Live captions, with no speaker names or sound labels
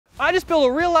I just built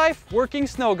a real-life working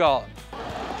snow golem.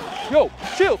 Yo,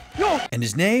 chill, yo! And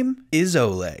his name is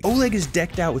Oleg. Oleg is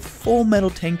decked out with full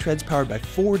metal tank treads powered by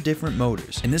 4 different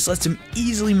motors, and this lets him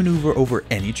easily maneuver over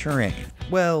any terrain.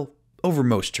 Well, over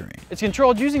most terrain. It's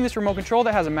controlled using this remote control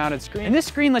that has a mounted screen. And this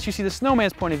screen lets you see the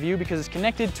snowman's point of view because it's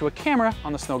connected to a camera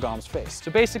on the snow golem's face. So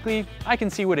basically, I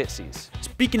can see what it sees.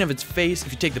 Speaking of its face,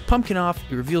 if you take the pumpkin off,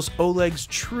 it reveals Oleg's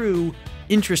true,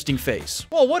 interesting face.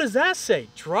 Whoa, what does that say?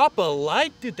 Drop a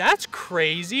like? Dude, that's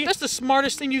crazy. That's the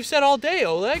smartest thing you've said all day,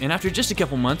 Oleg. And after just a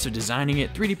couple months of designing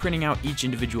it, 3D printing out each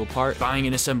individual part, buying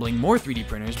and assembling more 3D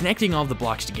printers, connecting all the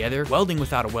blocks together, welding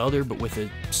without a welder but with a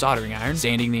soldering iron,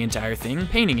 sanding the entire thing,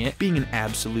 painting it, being an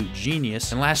absolute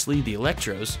genius, and lastly, the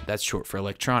electros, that's short for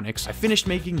electronics, I finished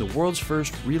making the world's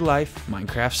first real-life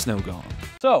Minecraft Snowgolem.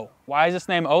 So, why is this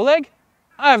name Oleg?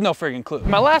 I have no friggin' clue. In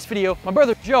my last video, my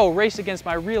brother Joe raced against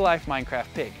my real-life Minecraft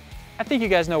pig. I think you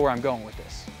guys know where I'm going with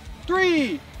this.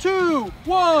 3, 2,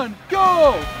 1,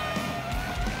 go!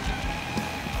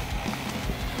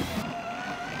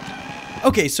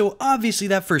 Okay, so obviously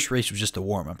that first race was just a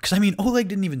warm-up, because I mean, Oleg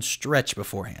didn't even stretch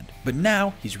beforehand. But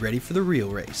now, he's ready for the real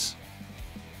race.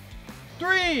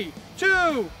 3,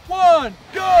 2, 1,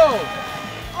 go!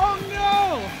 Oh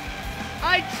no!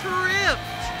 I tripped!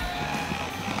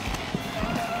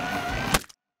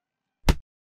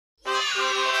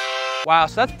 Wow,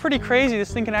 so that's pretty crazy.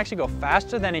 This thing can actually go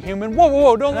faster than a human. Whoa, whoa,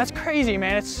 whoa, don't, that's crazy,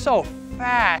 man. It's so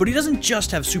fast. But he doesn't just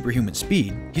have superhuman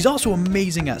speed, he's also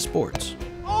amazing at sports.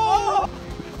 Oh!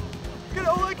 Get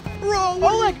Oleg, bro!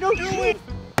 Oleg, no shit!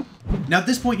 Now at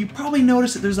this point, you probably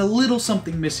noticed that there's a little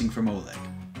something missing from Oleg.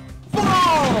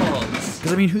 Balls!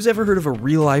 Because I mean, who's ever heard of a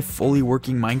real-life, fully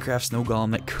working Minecraft snow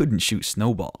golem that couldn't shoot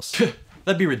snowballs?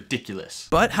 That'd be ridiculous.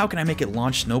 But how can I make it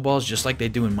launch snowballs just like they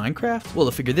do in Minecraft? Well,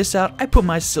 to figure this out, I put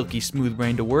my silky smooth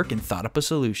brain to work and thought up a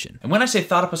solution. And when I say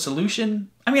thought up a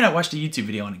solution, I mean I watched a YouTube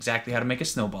video on exactly how to make a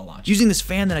snowball launch. Using this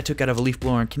fan that I took out of a leaf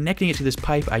blower and connecting it to this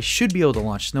pipe, I should be able to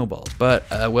launch snowballs. But,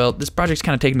 well, this project's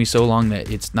kind of taken me so long that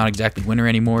it's not exactly winter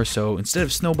anymore, so instead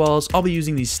of snowballs, I'll be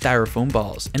using these styrofoam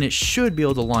balls, and it should be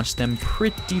able to launch them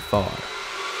pretty far.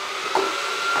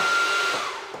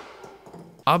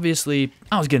 Obviously,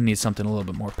 I was gonna need something a little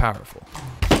bit more powerful.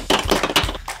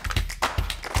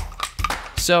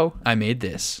 So, I made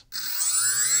this.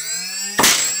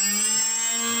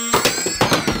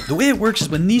 The way it works is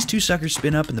when these two suckers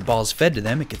spin up and the ball is fed to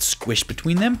them, it gets squished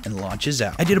between them and launches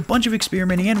out. I did a bunch of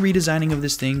experimenting and redesigning of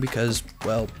this thing because,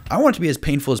 well, I want it to be as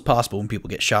painful as possible when people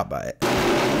get shot by it.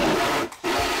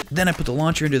 Then I put the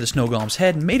launcher into the snow golem's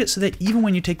head and made it so that even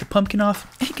when you take the pumpkin off,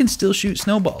 it can still shoot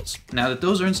snowballs. Now that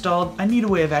those are installed, I need a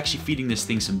way of actually feeding this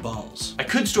thing some balls. I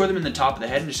could store them in the top of the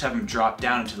head and just have them drop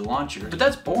down into the launcher, but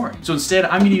that's boring. So instead,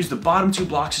 I'm gonna use the bottom 2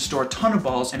 blocks to store a ton of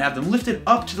balls and have them lifted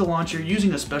up to the launcher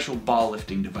using a special ball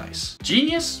lifting device.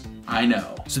 Genius? I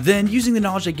know. So then, using the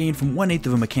knowledge I gained from 1/8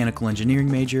 of a mechanical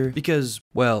engineering major, because,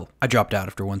 well, I dropped out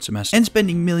after 1 semester, and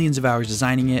spending millions of hours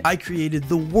designing it, I created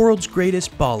the world's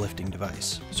greatest ball lifting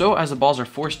device. So as the balls are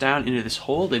forced down into this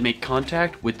hole, they make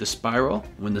contact with the spiral.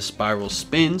 When the spiral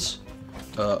spins,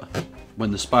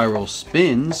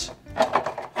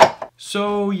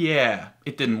 so yeah,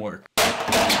 it didn't work.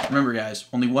 Remember guys,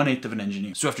 only 1/8 of an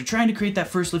engineer. So after trying to create that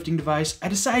first lifting device, I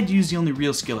decided to use the only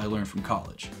real skill I learned from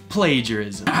college.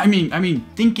 Plagiarism. I mean,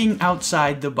 thinking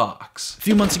outside the box. A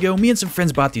few months ago, me and some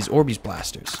friends bought these Orbeez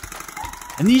blasters.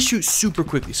 And these shoot super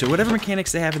quickly, so whatever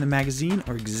mechanics they have in the magazine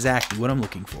are exactly what I'm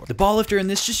looking for. The ball lifter in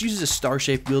this just uses a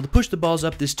star-shaped wheel to push the balls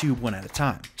up this tube one at a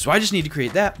time. So I just need to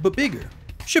create that, but bigger.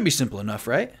 Should be simple enough,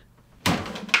 right?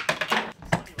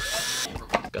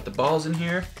 Got the balls in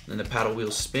here, then the paddle wheel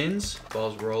spins,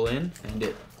 balls roll in, and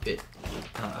it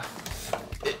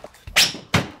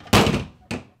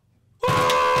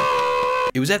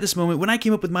was at this moment when I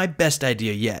came up with my best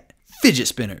idea yet. Fidget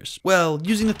spinners. Well,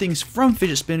 using the things from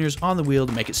fidget spinners on the wheel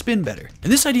to make it spin better.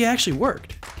 And this idea actually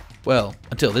worked. Well,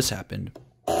 until this happened.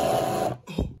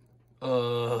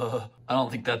 I don't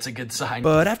think that's a good sign.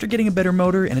 But after getting a better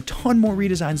motor and a ton more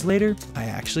redesigns later, I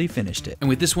actually finished it. And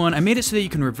with this one, I made it so that you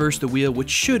can reverse the wheel, which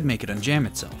should make it unjam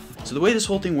itself. So the way this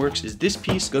whole thing works is this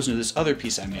piece goes into this other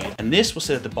piece I made, and this will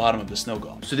sit at the bottom of the snow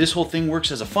golem. So this whole thing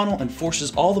works as a funnel and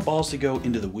forces all the balls to go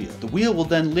into the wheel. The wheel will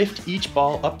then lift each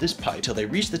ball up this pipe till they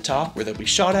reach the top, where they'll be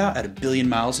shot out at 1 billion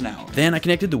miles an hour. Then I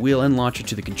connected the wheel and launcher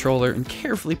to the controller and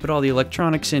carefully put all the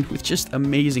electronics in with just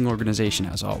amazing organization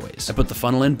as always. I put the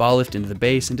funnel and ball lift into the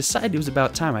base and decided it was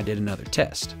about time I did another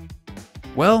test.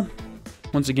 Well,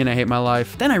 once again I hate my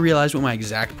life. Then I realized what my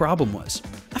exact problem was.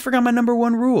 I forgot my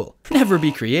 #1 rule. Never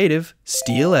be creative,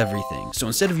 steal everything. So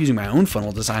instead of using my own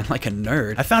funnel design like a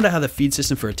nerd, I found out how the feed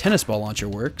system for a tennis ball launcher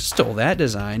worked, stole that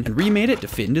design, and remade it to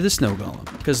fit into the snow golem.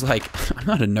 Because, like, I'm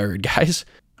not a nerd, guys.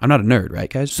 I'm not a nerd, right,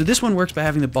 guys? So this one works by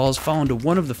having the balls fall into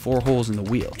one of the 4 holes in the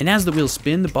wheel. And as the wheels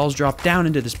spin, the balls drop down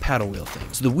into this paddle wheel thing.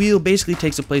 So the wheel basically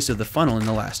takes the place of the funnel in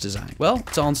the last design. Well,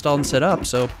 it's all installed and set up,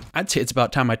 so I'd say it's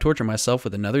about time I torture myself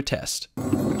with another test.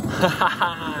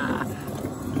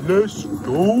 Let's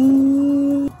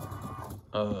go.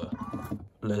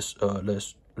 Let's go.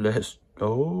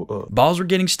 Balls were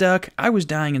getting stuck, I was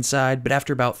dying inside, but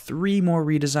after about 3 more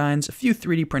redesigns, a few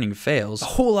 3D printing fails, a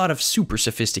whole lot of super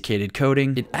sophisticated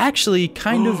coding, it actually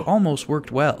kind of almost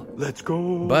worked well. Let's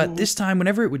go. But this time,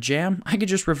 whenever it would jam, I could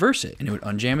just reverse it, and it would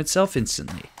unjam itself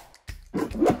instantly.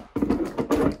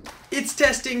 It's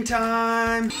testing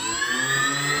time.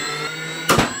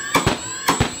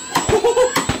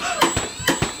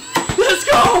 Let's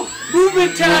go.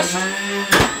 Movement test.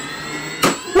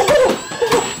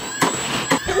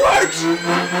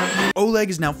 Oleg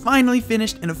is now finally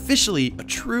finished and officially a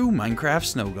true Minecraft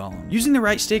snow golem. Using the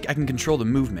right stick, I can control the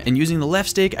movement, and using the left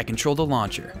stick, I control the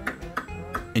launcher.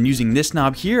 And using this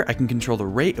knob here, I can control the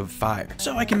rate of fire.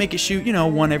 So I can make it shoot, you know,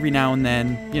 one every now and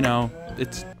then, you know,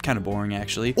 it's kind of boring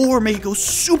actually. Or make it go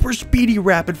super speedy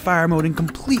rapid fire mode and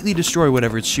completely destroy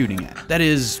whatever it's shooting at. That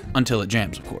is, until it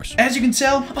jams, of course. As you can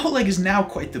tell, Oleg is now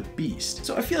quite the beast.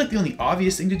 So I feel like the only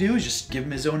obvious thing to do is just give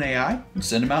him his own AI and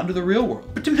send him out into the real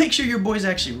world. But to make sure your boy's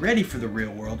actually ready for the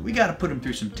real world, we gotta put him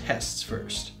through some tests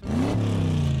first.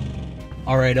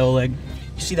 All right, Oleg,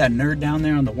 you see that nerd down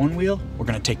there on the one wheel? We're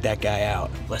gonna take that guy out.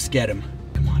 Let's get him.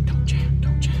 Come on, don't jam,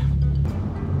 don't jam.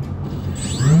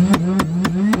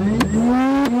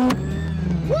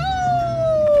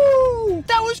 Woo!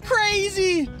 That was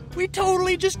crazy! We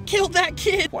totally just killed that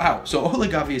kid! Wow, so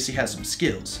Oleg obviously has some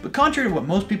skills. But contrary to what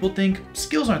most people think,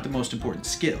 skills aren't the most important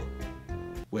skill.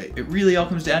 Wait, it really all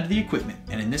comes down to the equipment,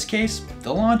 and in this case,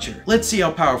 the launcher. Let's see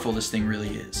how powerful this thing really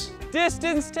is.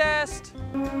 Distance test.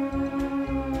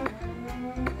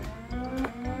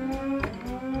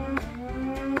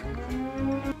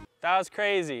 That was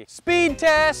crazy. Speed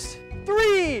test.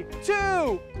 3,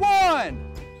 2,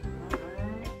 1.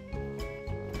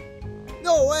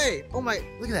 No way! Oh my,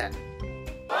 look at that.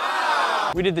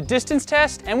 Wow. We did the distance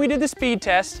test and we did the speed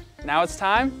test. Now it's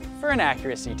time for an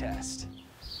accuracy test.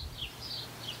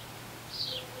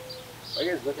 Why are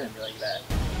you guys looking at me like that?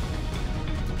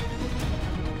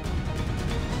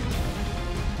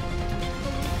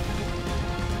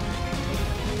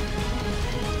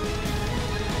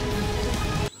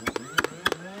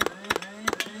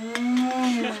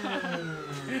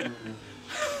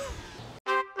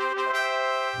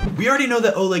 We already know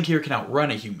that Oleg here can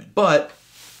outrun a human, but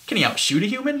can he outshoot a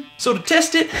human? So to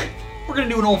test it, we're gonna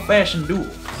do an old-fashioned duel.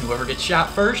 Whoever gets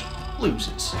shot first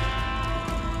loses.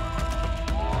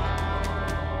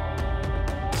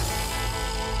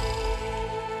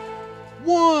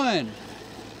 One,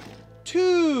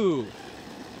 2,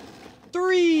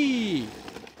 3.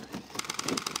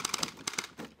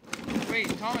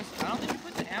 Wait, Thomas, I don't think you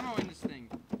put the ammo in this thing.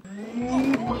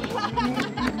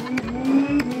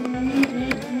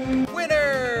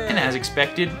 Winner! And as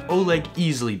expected, Oleg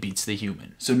easily beats the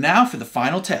human. So now for the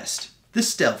final test, the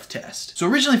stealth test. So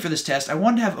originally for this test, I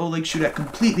wanted to have Oleg shoot at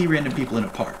completely random people in a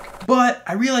park. But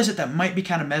I realized that that might be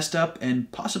kind of messed up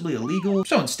and possibly illegal.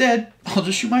 So instead, I'll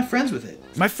just shoot my friends with it.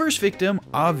 My first victim,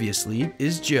 obviously,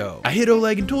 is Joe. I hit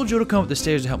Oleg and told Joe to come up the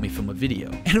stairs to help me film a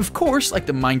video. And of course, like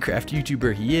the Minecraft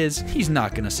YouTuber he is, he's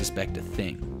not gonna suspect a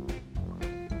thing.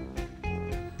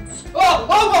 Oh,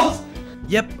 almost!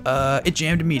 Yep, it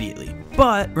jammed immediately.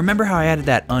 But remember how I added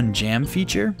that unjam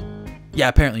feature? Yeah,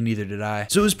 apparently neither did I.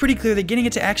 So it was pretty clear that getting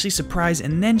it to actually surprise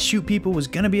and then shoot people was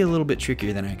gonna be a little bit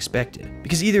trickier than I expected.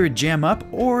 Because either it'd jam up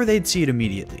or they'd see it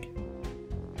immediately.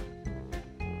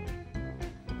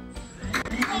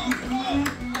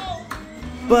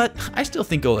 But I still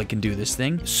think Oleg can do this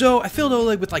thing. So I filled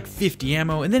Oleg with like 50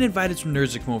 ammo and then invited some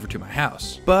nerds to come over to my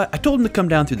house. But I told them to come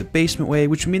down through the basement way,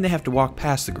 which would mean they have to walk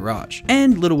past the garage.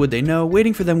 And little would they know,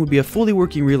 waiting for them would be a fully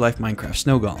working real-life Minecraft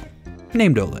Snowgolem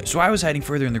named Oleg. So I was hiding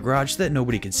further in the garage so that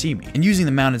nobody could see me. And using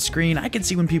the mounted screen, I could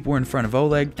see when people were in front of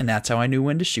Oleg, and that's how I knew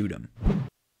when to shoot him.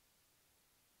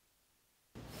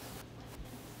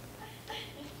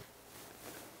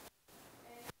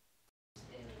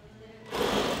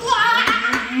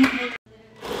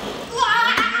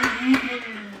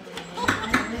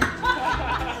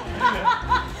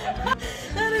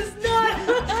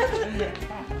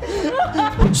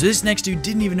 So this next dude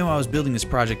didn't even know I was building this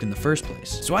project in the first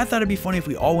place. So I thought it'd be funny if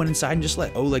we all went inside and just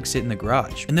let Oleg sit in the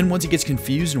garage. And then once he gets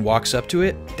confused and walks up to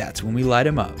it, that's when we light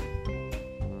him up.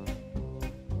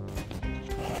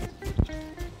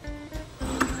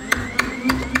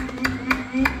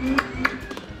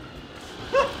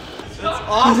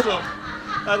 Awesome.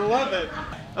 I love it.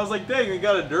 I was like, dang, we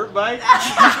got a dirt bike?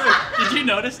 Did you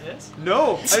notice this?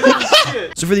 No, I didn't see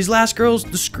it. So for these last girls,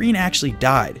 the screen actually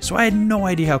died, so I had no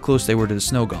idea how close they were to the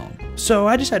snow golem. So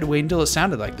I just had to wait until it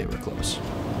sounded like they were close.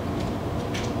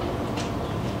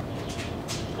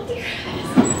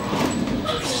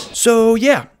 So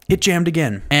yeah, it jammed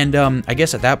again. And I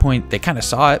guess at that point they kind of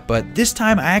saw it, but this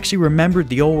time I actually remembered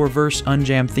the old reverse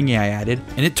unjam thingy I added,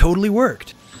 and it totally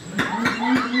worked.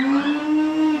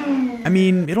 I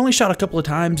mean, it only shot a couple of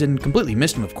times and completely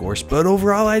missed him, of course, but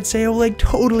overall I'd say Oleg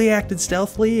totally acted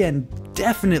stealthily and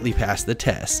definitely passed the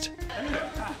test.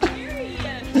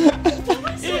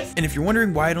 And if you're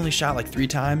wondering why it only shot like 3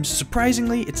 times,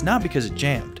 surprisingly, it's not because it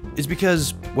jammed. It's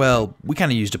because, well, we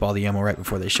kind of used up all the ammo right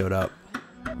before they showed up.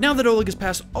 Now that Oleg has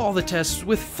passed all the tests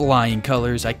with flying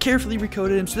colors, I carefully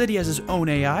recoded him so that he has his own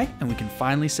AI, and we can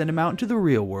finally send him out into the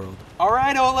real world. All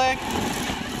right, Oleg.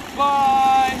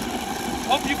 Bye.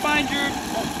 Hope you find your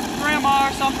grandma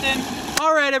or something.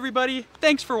 All right, everybody.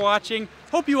 Thanks for watching.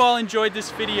 Hope you all enjoyed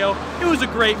this video. It was a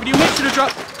great video. Make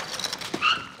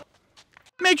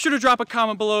sure to drop a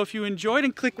comment below if you enjoyed,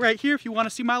 and click right here if you want to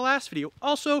see my last video.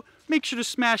 Also, make sure to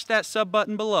smash that sub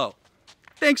button below.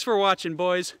 Thanks for watching,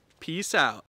 boys. Peace out.